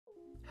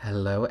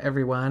Hello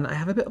everyone, I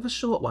have a bit of a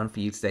short one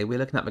for you today. We're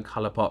looking at the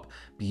Colourpop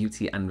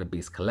Beauty and the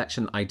Beast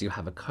collection. I do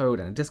have a code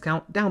and a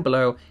discount down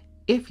below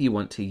if you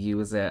want to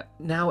use it.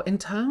 Now, in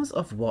terms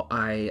of what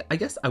I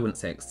guess I wouldn't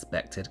say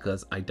expected,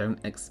 because I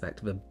don't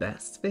expect the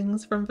best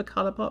things from the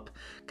Colourpop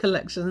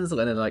collections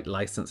when they're like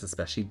licensed,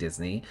 especially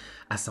Disney.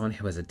 As someone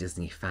who is a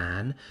Disney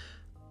fan,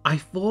 I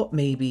thought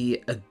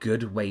maybe a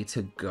good way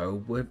to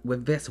go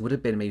with this would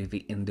have been maybe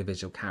the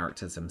individual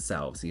characters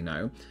themselves, you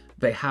know?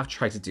 They have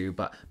tried to do,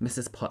 but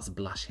Mrs. Potts'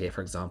 blush here,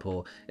 for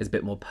example, is a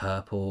bit more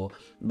purple.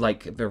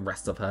 Like the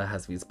rest of her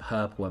has these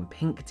purple and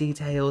pink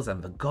details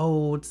and the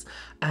golds.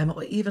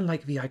 Or even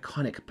like the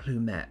iconic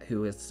Plumette,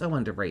 who is so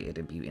underrated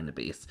in Beauty and the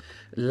Beast.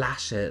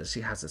 Lashes, she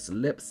has this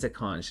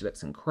lipstick on, she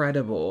looks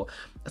incredible.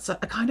 It's a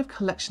kind of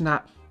collection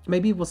that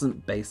maybe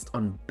wasn't based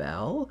on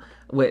Belle,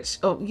 which,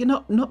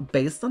 not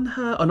based on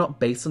her, or not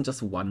based on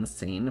just one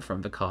scene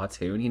from the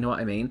cartoon, you know what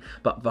I mean?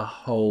 But the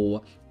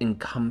whole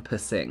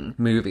encompassing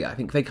movie. I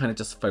think they kind of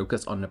just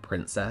focus on the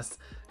princess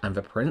and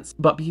the prince.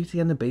 But Beauty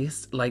and the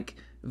Beast, like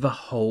the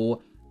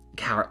whole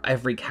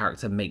every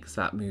character makes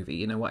that movie,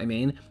 you know what I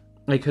mean?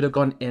 They could have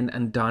gone in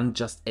and done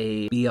just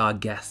a Be Our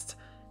Guest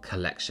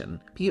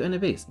collection. Beauty and the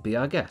Beast, Be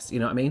Our Guest, you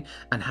know what I mean?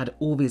 And had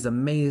all these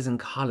amazing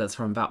colours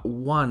from that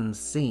one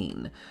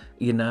scene,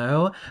 you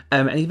know?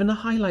 And even the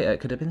highlighter,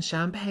 it could have been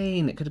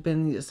champagne, it could have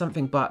been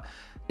something, but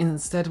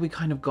instead we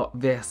kind of got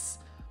this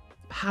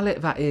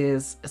palette that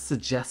is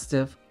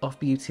suggestive of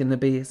Beauty and the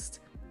Beast.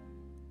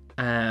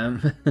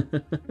 But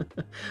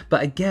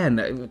again,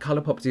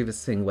 Colourpop do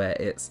this thing where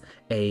it's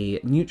a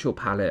neutral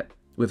palette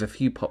with a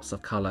few pops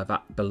of colour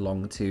that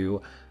belong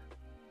to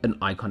an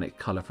iconic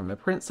colour from a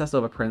princess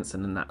or a prince,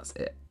 and then that's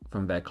it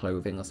from their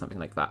clothing or something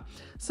like that.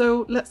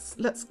 So let's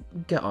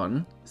get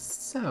on.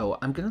 So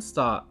I'm gonna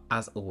start,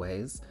 as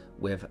always,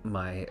 with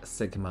my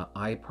Sigma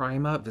eye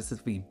primer. This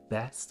is the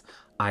best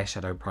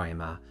eyeshadow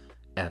primer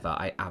ever.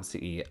 I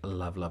absolutely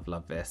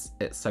love this.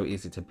 It's so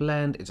easy to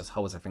blend, it just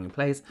holds everything in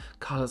place.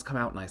 Colours come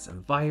out nice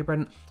and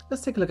vibrant.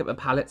 Let's take a look at the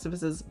palette. So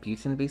this is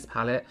Beauty and the Beast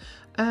palette.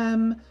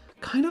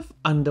 Kind of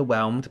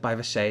underwhelmed by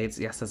the shades.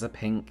 Yes, there's a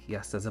pink,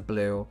 yes, there's a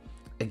blue.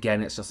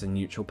 Again, it's just a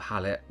neutral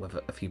palette with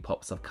a few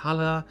pops of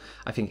colour.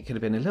 I think it could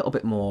have been a little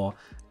bit more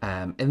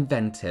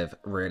inventive,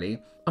 really.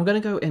 I'm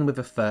going to go in with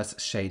the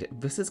first shade.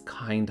 This is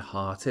Kind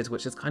Hearted,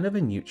 which is kind of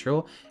a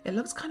neutral. It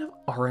looks kind of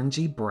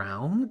orangey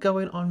brown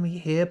going on me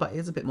here, but it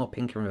is a bit more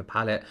pinker in the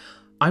palette.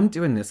 I'm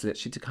doing this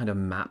literally to kind of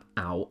map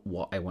out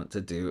what I want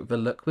to do. The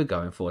look we're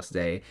going for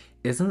today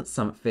isn't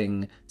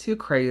something too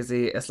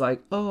crazy. It's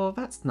like, oh,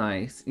 that's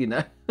nice, you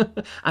know?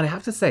 And I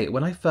have to say,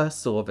 when I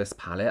first saw this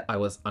palette, I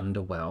was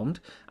underwhelmed.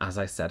 As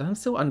I said, I'm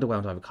still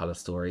underwhelmed by the colour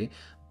story,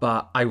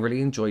 but I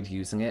really enjoyed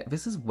using it.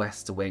 This is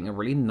West Wing, a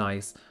really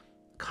nice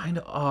kind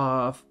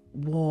of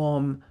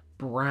warm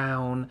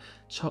brown,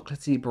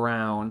 chocolatey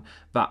brown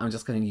that I'm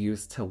just going to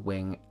use to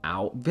wing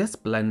out. This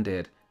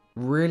blended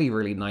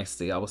really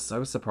nicely. I was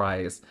so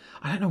surprised.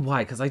 I don't know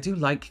why, because I do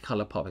like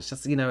Colourpop. It's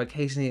just, you know,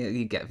 occasionally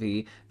you get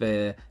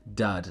the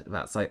dud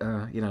that's like,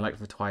 you know, like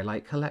the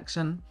Twilight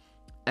collection.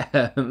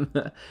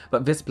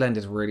 But this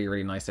blended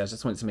really nicely. I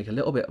just wanted to make a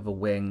little bit of a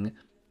wing.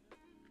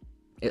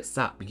 It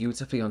sat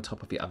beautifully on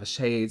top of the other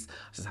shades.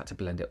 I just had to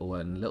blend it all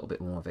in a little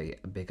bit more of a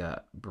bigger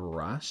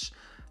brush.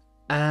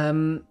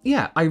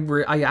 Yeah,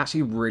 I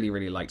actually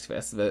really liked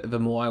this. The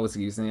more I was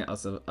using it,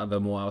 the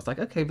more I was like,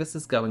 okay, this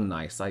is going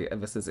nice.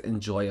 This is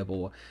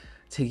enjoyable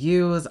to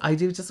use. I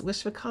do just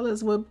wish the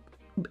colors were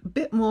a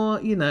bit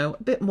more, you know,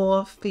 a bit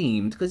more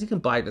themed, because you can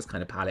buy this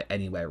kind of palette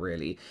anywhere,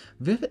 really.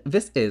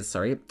 This is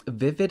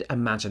Vivid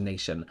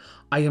Imagination.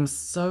 I am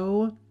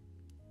so...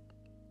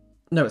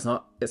 No, it's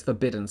not. It's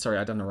Forbidden. Sorry,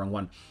 I done the wrong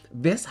one.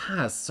 This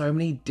has so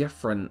many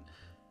different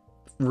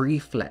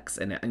reflex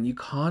in it, and you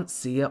can't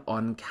see it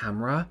on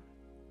camera,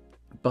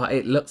 but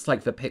it looks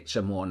like the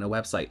picture more on the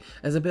website.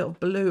 There's a bit of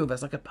blue,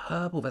 there's like a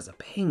purple, there's a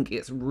pink.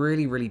 It's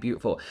really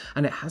beautiful.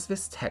 And it has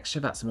this texture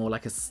that's more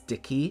like a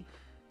sticky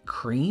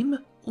cream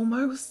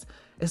almost.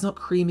 It's not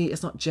creamy,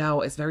 it's not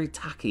gel, it's very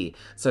tacky.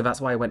 So that's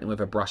why I went in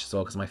with a brush as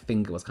well, because my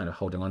finger was kind of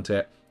holding onto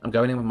it. I'm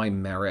going in with my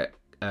Merit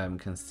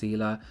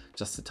concealer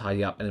just to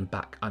tidy up, and then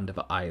back under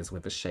the eyes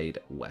with the shade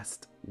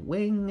West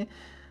Wing.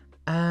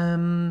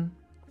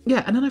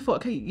 Yeah, and then I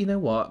thought, okay, you know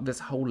what? This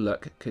whole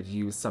look could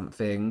use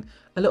something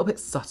a little bit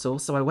subtle.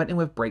 So I went in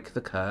with Break the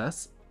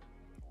Curse,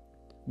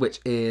 which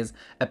is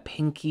a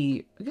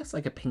pinky, I guess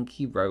like a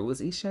pinky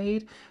rosy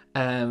shade.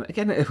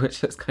 Again,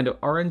 which looks kind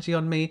of orangey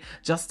on me,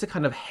 just to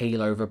kind of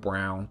halo the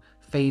brown,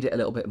 fade it a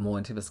little bit more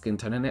into the skin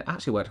tone. And it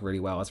actually worked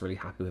really well. I was really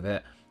happy with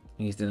it.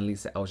 I used an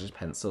Elisa Eldridge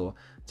pencil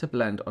to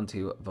blend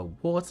onto the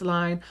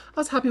waterline. I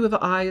was happy with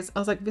the eyes. I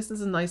was like, this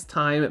is a nice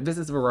time. This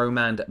is the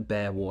Romand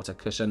Bare Water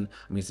Cushion.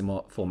 I'm using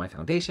more for my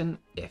foundation,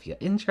 if you're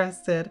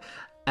interested.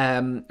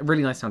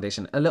 Really nice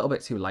foundation. A little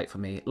bit too light for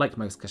me, like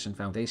most cushion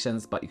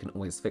foundations, but you can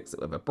always fix it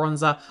with a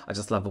bronzer. I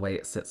just love the way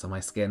it sits on my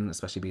skin,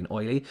 especially being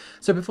oily.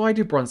 So before I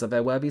do bronzer,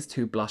 there were these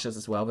two blushes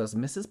as well. There's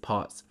Mrs.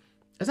 Potts.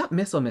 Is that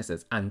Miss or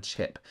Mrs.? And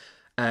Chip,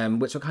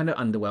 which were kind of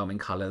underwhelming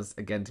colours,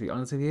 again, to be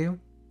honest with you.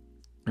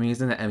 I'm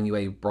using the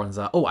MUA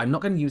bronzer. Oh, I'm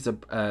not going to use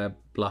a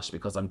blush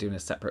because I'm doing a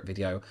separate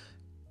video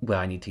where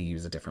I need to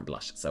use a different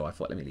blush. So I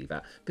thought, let me leave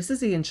that. This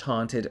is the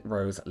Enchanted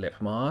Rose Lip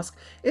Mask.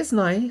 It's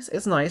nice.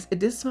 It's nice. It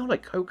did smell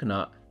like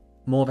coconut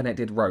more than it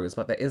did rose,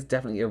 but there is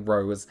definitely a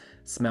rose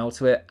smell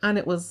to it. And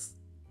it was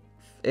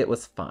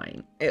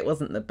fine. It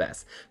wasn't the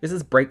best. This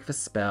is Break the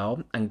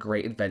Spell and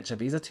Great Adventure.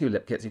 These are 2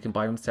 lip kits. You can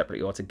buy them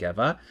separately or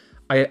together.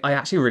 I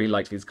actually really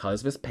liked these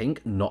colors. This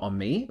pink, not on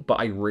me, but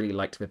I really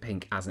liked the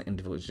pink as an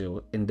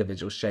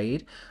individual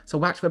shade. So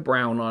whacked the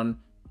brown on.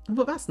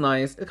 But that's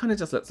nice. It kind of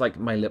just looks like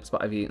my lips,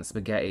 but I've eaten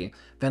spaghetti.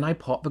 Then I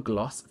popped the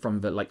gloss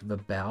from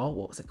the Belle.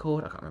 What was it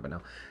called? I can't remember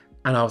now.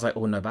 And I was like,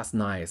 oh no, that's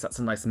nice. That's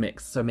a nice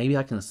mix. So maybe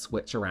I can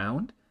switch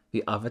around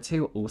the other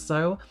 2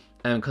 also,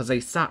 because they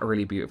sat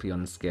really beautifully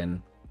on the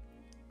skin.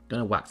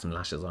 Gonna whack some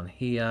lashes on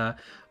here.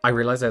 I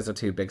realized those are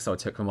too big, so I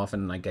took them off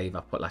and I gave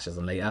up, put lashes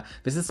on later.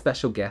 This is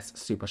Special Guest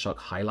Super Shock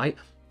Highlight.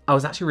 I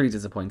was actually really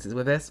disappointed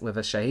with this, with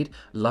a shade.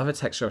 Love the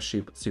texture of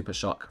Super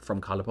Shock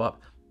from Colourpop.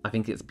 I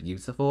think it's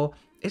beautiful.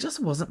 It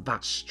just wasn't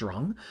that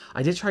strong.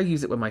 I did try to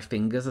use it with my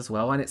fingers as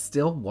well, and it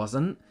still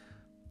wasn't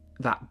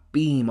that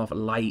beam of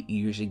light you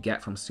usually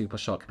get from Super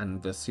Shock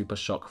and the Super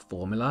Shock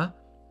formula.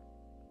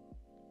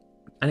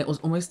 And it was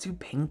almost too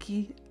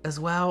pinky as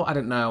well. I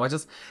don't know.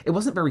 It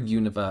wasn't very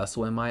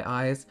universal in my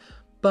eyes.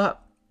 But,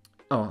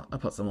 oh, I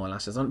put some more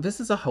lashes on. This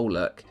is a whole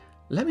look.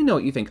 Let me know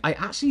what you think.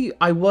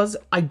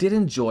 I did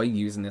enjoy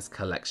using this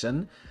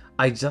collection.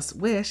 I just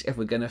wish if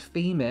we're going to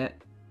theme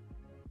it,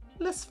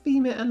 let's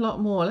theme it a lot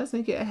more. Let's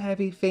make it a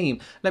heavy theme.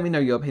 Let me know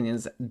your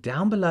opinions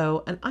down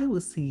below, and I will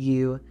see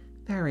you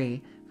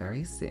very,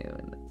 very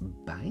soon.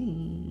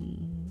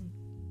 Bye.